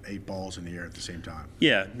have 8 balls in the air at the same time.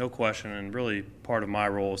 Yeah, no question. And really part of my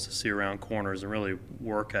role is to see around corners and really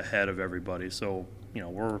work ahead of everybody. So,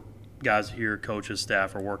 we're guys here, coaches,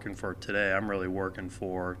 staff are working for today. I'm really working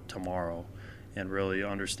for tomorrow and really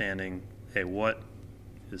understanding, hey, what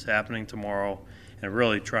is happening tomorrow, and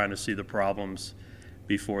really trying to see the problems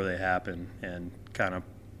before they happen and kind of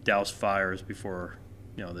douse fires before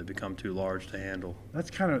they become too large to handle.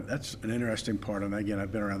 That's an interesting part. And again,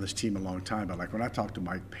 I've been around this team a long time, but like when I talked to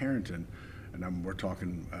Mike Parrington, and we're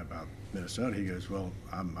talking about Minnesota, he goes, "Well,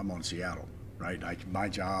 I'm on Seattle, right? My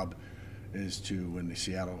job is to when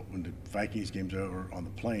the Vikings game's over on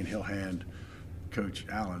the plane, he'll hand Coach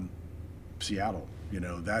Allen Seattle,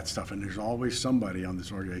 that stuff. And there's always somebody on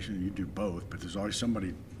this organization. You do both, but there's always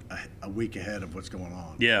somebody a week ahead of what's going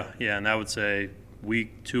on." Yeah, and I would say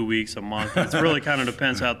week, 2 weeks, a month. It really kind of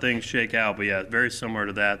depends how things shake out. But yeah, very similar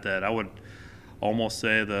to that I would almost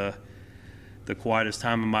say the quietest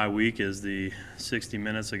time of my week is the 60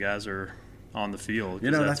 minutes the guys are on the field.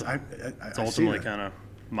 It's ultimately kind of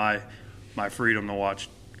my freedom to watch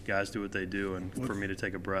guys do what they do and for me to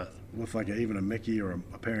take a breath. With even a Mickey or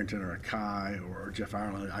a Parrington or a Kai or Jeff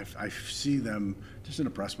Ireland, I see them just in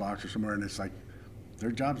a press box or somewhere, and it's like,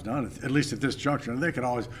 their job's done, at least at this juncture.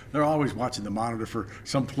 They're always watching the monitor for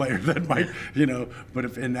some player that might, but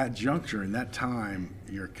if in that juncture, in that time,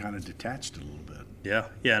 you're kind of detached a little bit. Yeah,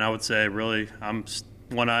 and I would say really I'm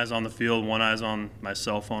one eye's on the field, one eye's on my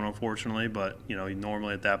cell phone, unfortunately, but,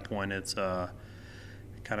 normally at that point it's kind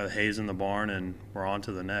of haze in the barn and we're on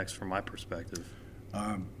to the next from my perspective.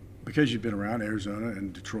 Because you've been around Arizona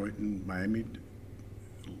and Detroit and Miami,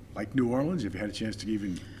 like New Orleans, have you had a chance to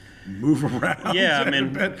even move around? Yeah,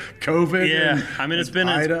 COVID.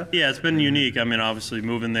 Yeah, it's been unique. Obviously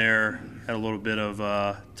moving there, had a little bit of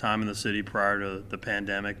time in the city prior to the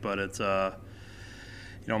pandemic, but it's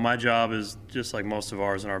my job is just like most of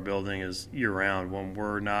ours in our building is year round. When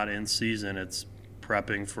we're not in season, it's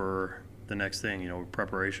prepping for the next thing.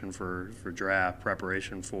 Preparation for draft,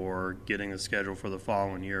 preparation for getting the schedule for the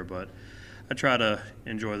following year. But I try to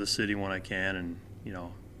enjoy the city when I can, and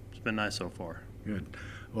it's been nice so far. Good.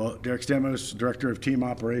 Well, Derek Stamos, Director of Team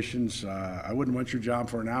Operations, I wouldn't want your job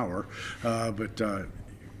for an hour, but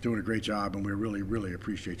doing a great job, and we really, really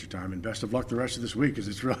appreciate your time. And best of luck the rest of this week, because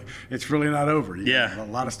it's really not over. You got a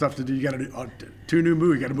lot of stuff to do. You got to do 2 new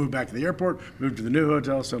moves. You got to move back to the airport, move to the new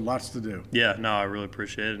hotel, so lots to do. Yeah, no, I really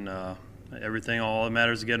appreciate it, and all that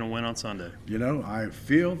matters is getting a win on Sunday. I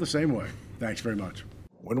feel the same way. Thanks very much.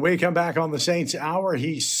 When we come back on the Saints Hour,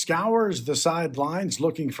 he scours the sidelines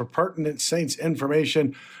looking for pertinent Saints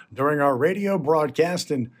information during our radio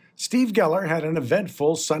broadcast. And Steve Geller had an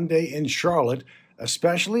eventful Sunday in Charlotte,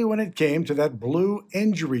 especially when it came to that blue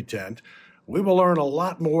injury tent. We will learn a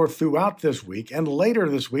lot more throughout this week and later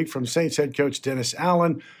this week from Saints head coach Dennis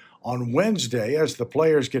Allen on Wednesday as the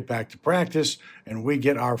players get back to practice and we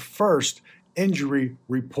get our first injury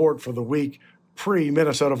report for the week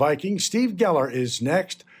pre-Minnesota Vikings. Steve Geller is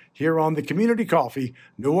next here on the Community Coffee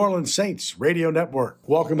New Orleans Saints Radio Network.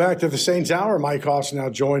 Welcome back to the Saints Hour. Mike Hoss now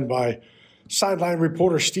joined by sideline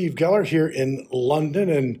reporter Steve Geller here in London.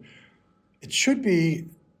 And it should be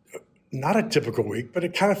not a typical week, but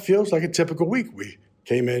it kind of feels like a typical week. We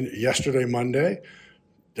came in yesterday, Monday.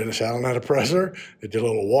 Dennis Allen had a presser. They did a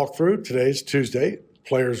little walkthrough. Today's Tuesday.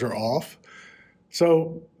 Players are off.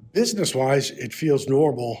 So business-wise, it feels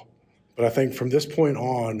normal. But I think from this point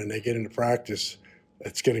on, and they get into practice,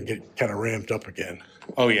 it's going to get kind of ramped up again.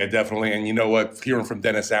 Oh, yeah, definitely. And you know what? Hearing from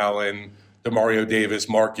Dennis Allen, DeMario Davis,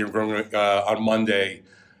 Mark Ingram on Monday,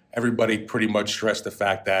 everybody pretty much stressed the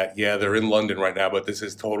fact that, they're in London right now, but this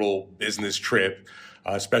is total business trip,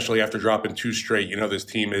 especially after dropping 2 straight. This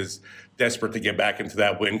team is desperate to get back into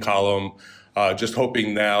that win column. Just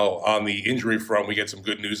hoping now on the injury front, we get some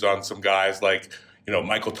good news on some guys like,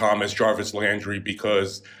 Michael Thomas, Jarvis Landry,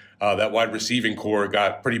 because that wide receiving core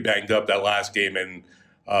got pretty banged up that last game, and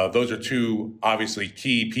those are 2 obviously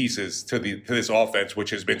key pieces to this offense,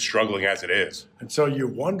 which has been struggling as it is. And so you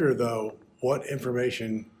wonder, though, what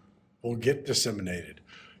information will get disseminated,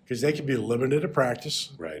 because they can be limited at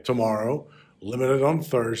practice tomorrow, limited on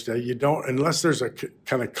Thursday. You don't, unless there's a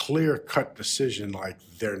kind of clear-cut decision like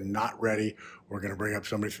they're not ready, we're going to bring up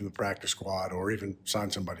somebody from the practice squad or even sign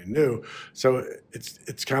somebody new. So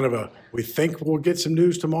it's kind of we think we'll get some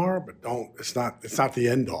news tomorrow, but it's not the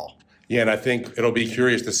end all. Yeah, and I think it'll be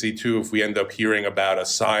curious to see too if we end up hearing about a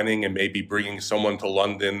signing and maybe bringing someone to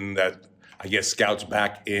London that I guess scouts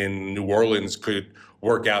back in New Orleans could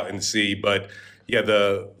work out and see. But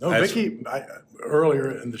Mickey,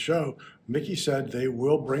 earlier in the show, Mickey said they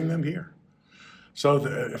will bring them here. So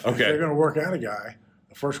if they're going to work out a guy,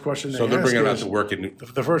 the first question they ask is, they're bringing him out to work.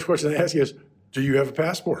 The first question they ask is, do you have a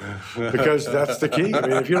passport? Because that's the key. I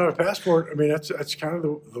mean, if you don't have a passport, I mean, that's kind of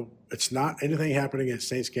the it's not anything happening at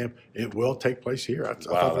Saints camp. It will take place here. I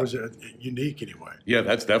thought it was unique anyway. Yeah,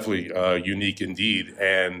 that's definitely unique indeed.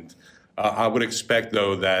 And I would expect,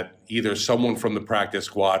 though, that either someone from the practice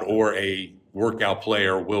squad or a workout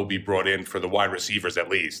player will be brought in for the wide receivers at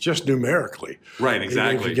least. Just numerically. Right,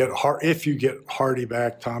 exactly. If you get Hardy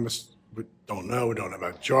back, Thomas, we don't know. We don't know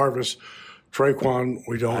about Jarvis. Traquan,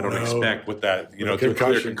 we don't know. I don't expect with that, to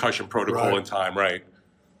clear concussion protocol in time, right?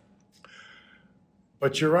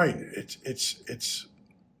 But you're right. It's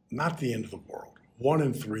not the end of the world.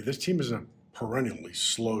 1-3. This team is a perennially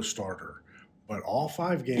slow starter. But all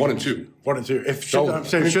 5 games. 1 and 2. 1 and 2. I'm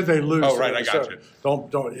saying, should they lose? Oh, right. I got you.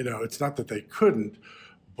 Don't. It's not that they couldn't,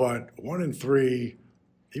 but 1 and 3.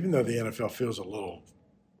 Even though the NFL feels a little,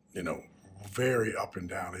 very up and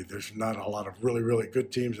down. There's not a lot of really, really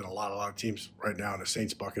good teams, and a lot of teams right now in the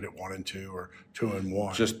Saints bucket at 1 and 2 or 2 and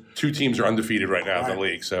 1. Just 2 teams are undefeated right now in the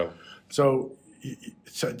league. So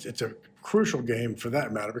it's a crucial game for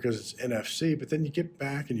that matter because it's NFC. But then you get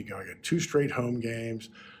back and you get 2 straight home games.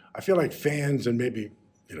 I feel like fans and maybe,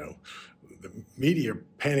 the media are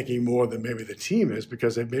panicking more than maybe the team is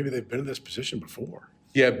because maybe they've been in this position before.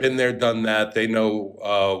 Yeah, been there, done that. They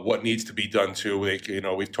know what needs to be done too.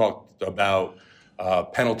 We've talked about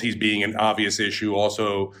penalties being an obvious issue.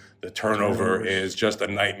 Also, the turnover is just a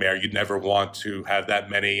nightmare. You'd never want to have that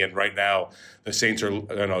many. And right now, the Saints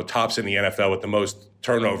are tops in the NFL with the most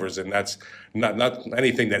turnovers, and that's not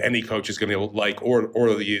anything that any coach is going to like or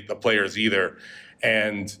the players either.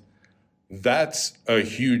 And that's a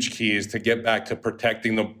huge key, is to get back to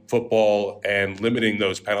protecting the football and limiting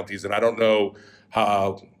those penalties. And I don't know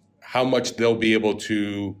how much they'll be able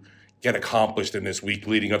to get accomplished in this week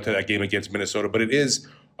leading up to that game against Minnesota. But it is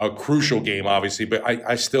a crucial game, obviously. But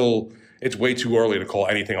I still, it's way too early to call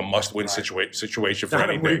anything a must-win situation for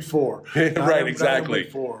anything. Week 4. Right, exactly.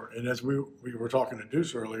 Week 4. And as we were talking to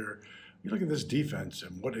Deuce earlier, you look at this defense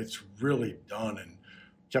and what it's really done and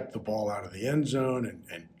kept the ball out of the end zone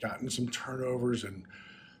and gotten some turnovers and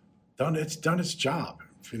it's done its job.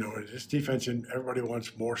 This defense, and everybody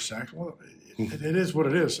wants more sacks. Well, it is what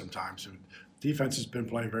it is sometimes. And defense has been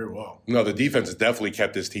playing very well. No, the defense has definitely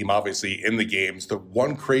kept this team, obviously, in the games. The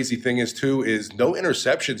one crazy thing is no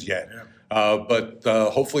interceptions yet. Yeah. But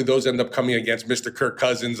hopefully those end up coming against Mr. Kirk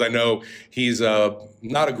Cousins. I know he's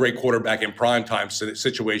not a great quarterback in primetime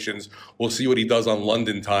situations. We'll see what he does on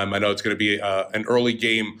London time. I know it's going to be an early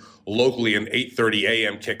game locally, an 8:30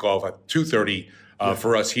 a.m. kickoff at 2:30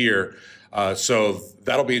 for us here. So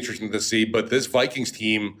that'll be interesting to see. But this Vikings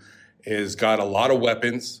team has got a lot of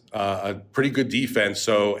weapons, a pretty good defense.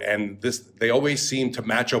 They always seem to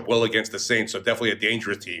match up well against the Saints. So definitely a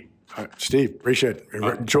dangerous team. All right, Steve, appreciate it.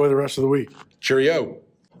 Enjoy the rest of the week. Cheerio.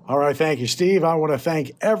 All right, thank you, Steve. I want to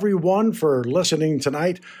thank everyone for listening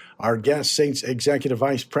tonight. Our guest, Saints Executive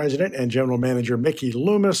Vice President and General Manager Mickey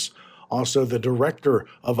Loomis, also the Director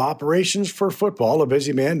of Operations for Football, a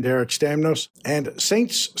busy man, Derek Stamnos, and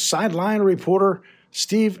Saints sideline reporter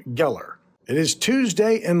Steve Geller. It is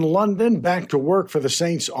Tuesday in London, back to work for the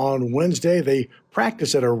Saints on Wednesday. They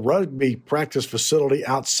practice at a rugby practice facility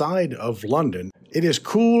outside of London. It is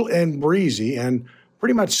cool and breezy and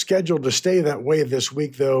pretty much scheduled to stay that way this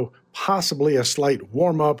week, though possibly a slight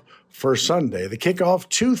warm-up for Sunday. The kickoff,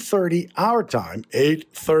 2:30 our time,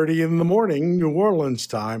 8:30 in the morning, New Orleans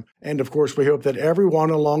time. And, of course, we hope that everyone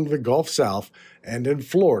along the Gulf South and in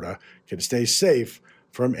Florida can stay safe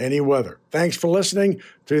from any weather. Thanks for listening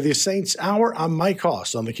to the Saints Hour. I'm Mike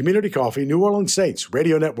Hoss on the Community Coffee New Orleans Saints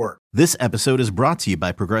Radio Network. This episode is brought to you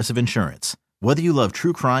by Progressive Insurance. Whether you love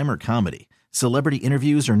true crime or comedy, celebrity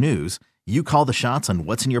interviews or news, you call the shots on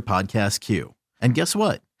what's in your podcast queue. And guess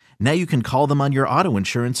what? Now you can call them on your auto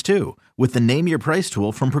insurance too with the Name Your Price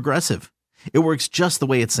tool from Progressive. It works just the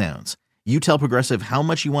way it sounds. You tell Progressive how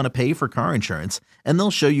much you want to pay for car insurance, and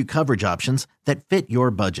they'll show you coverage options that fit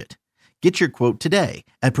your budget. Get your quote today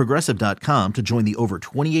at Progressive.com to join the over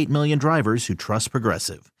 28 million drivers who trust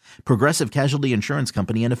Progressive. Progressive Casualty Insurance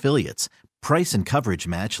Company and Affiliates. Price and coverage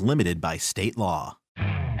match limited by state law.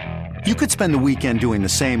 You could spend the weekend doing the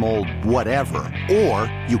same old whatever,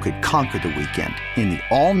 or you could conquer the weekend in the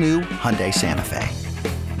all-new Hyundai Santa Fe.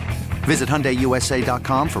 Visit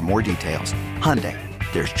HyundaiUSA.com for more details. Hyundai,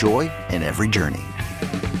 there's joy in every journey.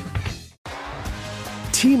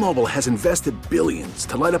 T-Mobile has invested billions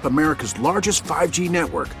to light up America's largest 5G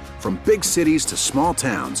network, from big cities to small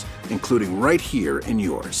towns, including right here in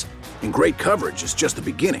yours. And great coverage is just the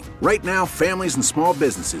beginning. Right now, families and small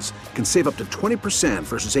businesses can save up to 20%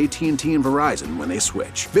 versus AT&T and Verizon when they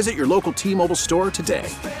switch. Visit your local T-Mobile store today.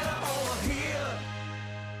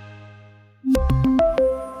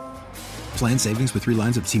 Plan savings with 3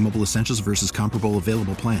 lines of T-Mobile Essentials versus comparable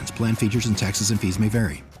available plans. Plan features and taxes and fees may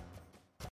vary.